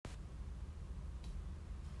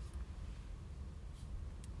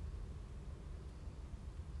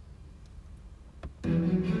Hello,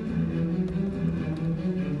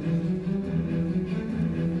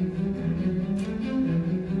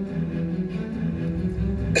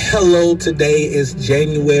 today is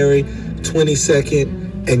January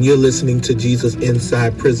 22nd, and you're listening to Jesus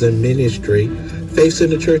Inside Prison Ministry, Faith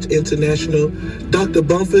Center Church International. Dr.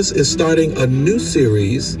 Bumpus is starting a new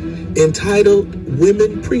series entitled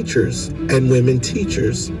Women Preachers and Women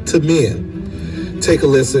Teachers to Men. Take a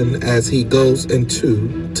listen as he goes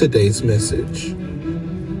into today's message.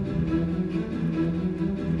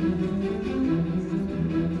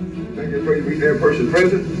 Thank you for your being there in person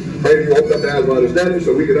present. Pray that you open up the eyes of understanding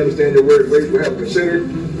so we can understand your word in ways we haven't considered.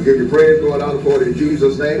 We give you praise going out for it in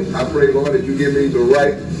Jesus' name. I pray, Lord, that you give me the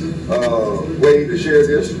right way to share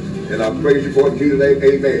this. And I praise you for it in Jesus' name.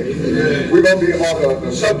 Amen. Amen. We're going to be on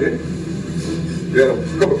a subject that a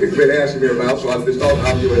couple of people have been asking me about, so I just thought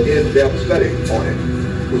I'd do an in-depth study on it,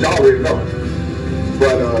 which I already know.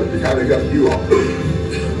 But to kind of help you all.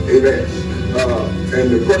 Amen.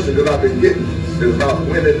 And the question that I've been getting is about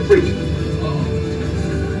women preaching.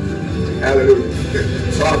 Hallelujah.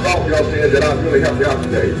 So I thought y'all said that I'd really help you out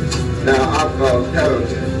today. Now, I've kind of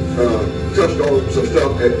touched on some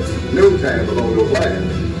stuff at noontime along those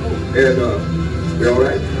lines. And, we all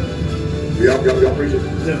right? Y'all preaching?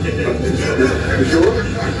 You sure?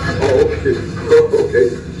 Oh, okay. Okay.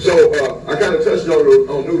 So, I kind of touched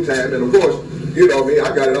on noontime, and of course, you know me,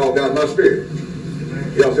 I got it all down in my spirit.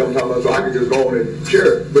 You know what I'm talking about? So I can just go on and share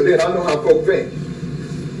it. But then I know how folk think.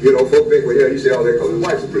 You know, folk think, well, yeah, he said all that because his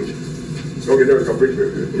wife's a preacher. Don't get nervous, come preach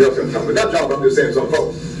with you. You know what I'm talking about? Not y'all, I'm just saying some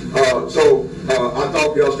folks. So I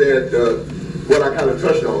thought y'all said what I kind of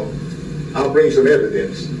touched on, I'll bring some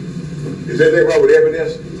evidence. Is there anything wrong with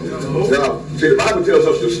evidence? No. Now, see, the Bible tells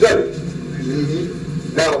us to study.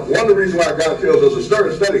 Mm-hmm. Now, one of the reasons why God tells us to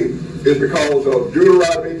study is because of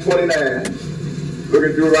Deuteronomy 29. Look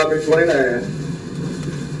at Deuteronomy 29.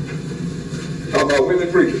 Talking about women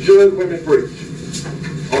preachers. Should women preach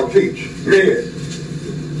or teach? Men.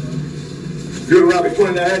 Deuteronomy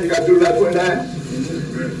 29, you got Deuteronomy 29?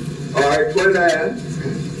 All right, 29.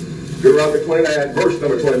 Deuteronomy 29, verse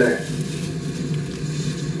number 29.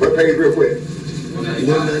 What page real quick?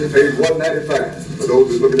 195. Page 195, for those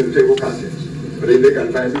who's looking at the table of contents. But they got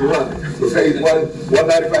to find Deuteronomy. But page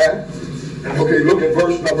 195. Okay, look at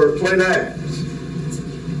verse number 29.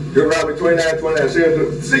 Deuteronomy 29 says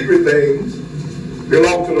the secret things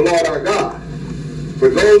belong to the Lord our God.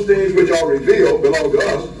 But those things which are revealed belong to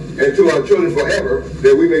us and to our children forever,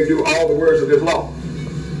 that we may do all the words of this law.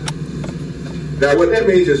 Now, what that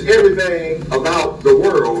means is everything about the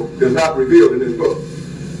world is not revealed in this book.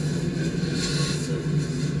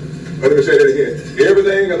 Let me say that again.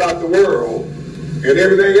 Everything about the world and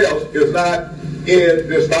everything else is not in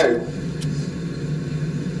this Bible.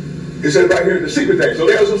 It says right here, the secret things. So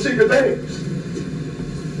there are some secret things.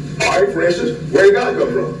 All right, for instance, where did God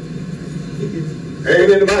come from?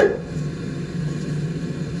 Ain't in the Bible.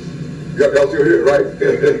 Y'all still here, right?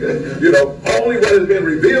 You know, only what has been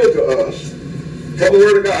revealed to us from the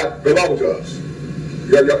Word of God belongs to us.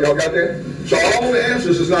 Y'all got that? So all the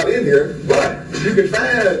answers is not in here, but you can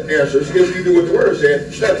find answers if you do what the Word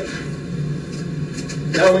said, study.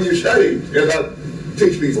 Now when you study, as I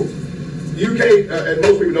teach people, you can't, and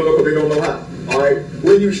most people don't know because they don't know how. All right?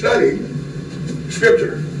 When you study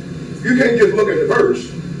Scripture, you can't just look at the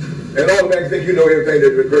verse and automatically think you know everything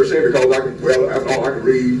that the verse said because after all, I can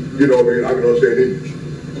read, you know what I mean, I can understand English.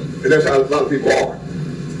 And that's how a lot of people are.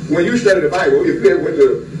 When you study the Bible, if you ever went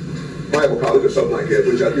to Bible college or something like that,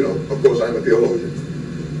 which of course I'm a theologian.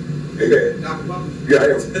 Amen. Yeah, I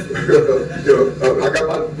am. I got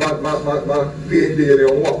my PhD in the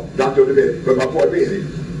on law, Doctor of Divinity. But my point being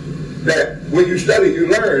that when you study, you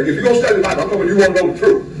learn. If you're going to study the Bible, I'm talking about you want to know the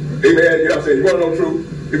truth. Amen. You know what I'm saying? You want to know the truth.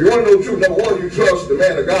 If you want to know the truth, number one, you trust the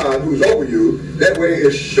man of God who's over you. That way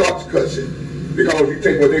it shortcuts it. Because you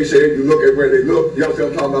take what they said, you look at where they look, you know what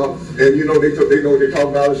I'm talking about, and you know they know what they're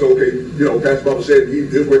talking about, so okay, you know, Pastor Bubba said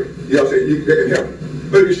this way, you know what I'm saying, they can help you.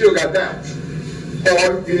 But if you still got doubts,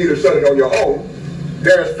 or you need to study it on your own,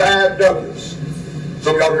 there's 5 W's.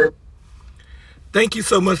 Some of y'all heard. Thank you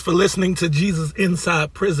so much for listening to Jesus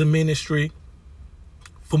Inside Prison Ministry.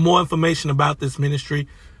 For more information about this ministry,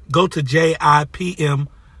 go to JIPM.org.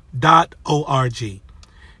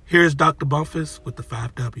 Here's Dr. Bumpus with the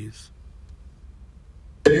 5 W's.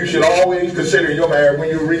 You should always consider in your mind when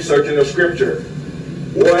you're researching a scripture,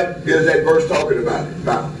 what is that verse talking about?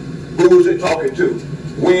 Who is it talking to?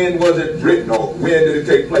 When was it written on? When did it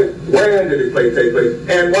take place? Where did it take place?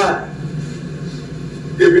 And why?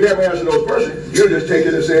 If you never answer those questions, you just take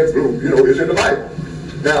it and say, you know, it's in the Bible.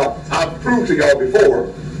 Now, I've proved to y'all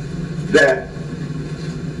before that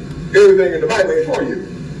Everything in the Bible ain't for you.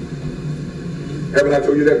 Haven't I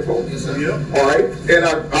told you that before? Yes, sir. Yeah. All right. And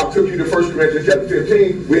I took you to 1 Corinthians chapter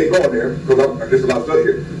 15. We ain't going there because there's a lot of study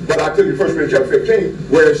here. But I took you to 1 Corinthians chapter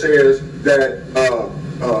 15 where it says that Paul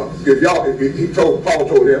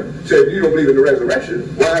told them, said, if you don't believe in the resurrection,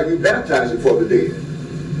 why are you baptizing for the dead?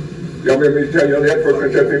 Y'all remember me telling you on that 1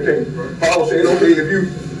 Corinthians chapter 15? Paul said, okay, if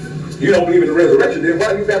you don't believe in the resurrection, then why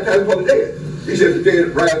are you baptizing for the dead? He says, the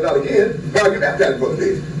dead rise not again, why are you baptizing for the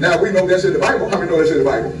dead? Now we know that's in the Bible. How many know that's in the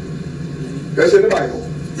Bible? That's in the Bible.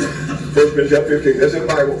 1 Corinthians chapter 15, that's in the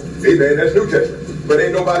Bible. Amen, that's New Testament. But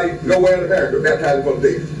ain't nobody nowhere in America baptizing for the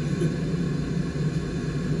dead.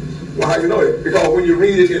 Well, how you know it? Because when you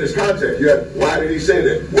read it in its context, why did he say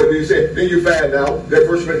that? What did he say? Then you find out that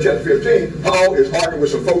 1 Corinthians chapter 15, Paul is arguing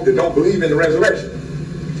with some folk that don't believe in the resurrection.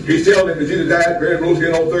 He's telling them that Jesus died, buried, rose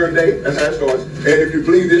again on the third day. That's how it starts. And if you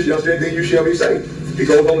believe this, then you shall be saved. He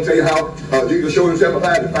goes on to tell you how Jesus showed himself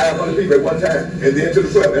alive to 500 people at one time, and then to the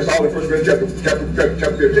 12. That's all in 1 Corinthians chapter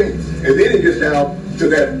 15. And then he gets down to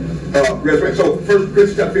that resurrection. So 1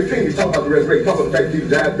 Corinthians chapter 15, he's talking about the resurrection. He's talking about the fact that Jesus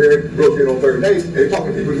died, buried, rose again on the third day. And he's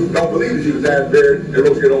talking to people who don't believe that Jesus died, buried, and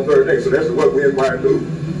rose again on the third day. So that's what we inquire to do.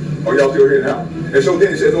 Are y'all still here now? And so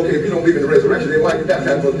then he says, okay, if you don't believe in the resurrection, then why are you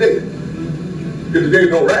baptized for the dead? If the dead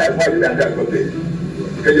don't rise, why are you baptized for the dead?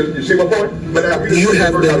 Okay, you see my point? But now, you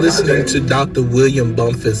have been listening to Dr. William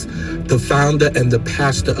Bumpus, the founder and the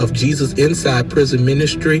pastor of Jesus Inside Prison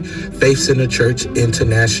Ministry, Faith Center Church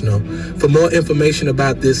International. For more information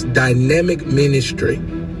about this dynamic ministry,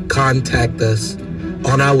 contact us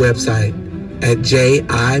on our website at jipm.org.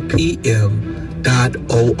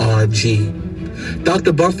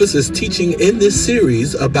 Dr. Bumpus is teaching in this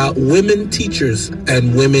series about women teachers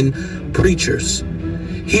and women preachers.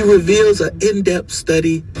 He reveals an in-depth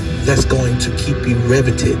study that's going to keep you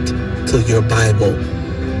riveted to your Bible.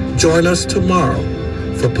 Join us tomorrow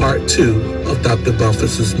for part 2 of Dr.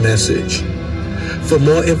 Bumpus's message. For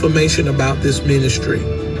more information about this ministry,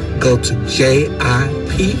 go to jipm.org.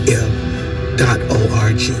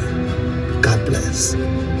 God bless.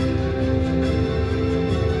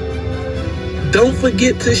 Don't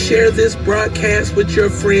forget to share this broadcast with your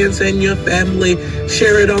friends and your family.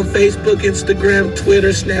 Share it on Facebook, Instagram,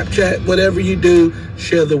 Twitter, Snapchat, whatever you do,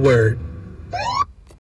 share the word.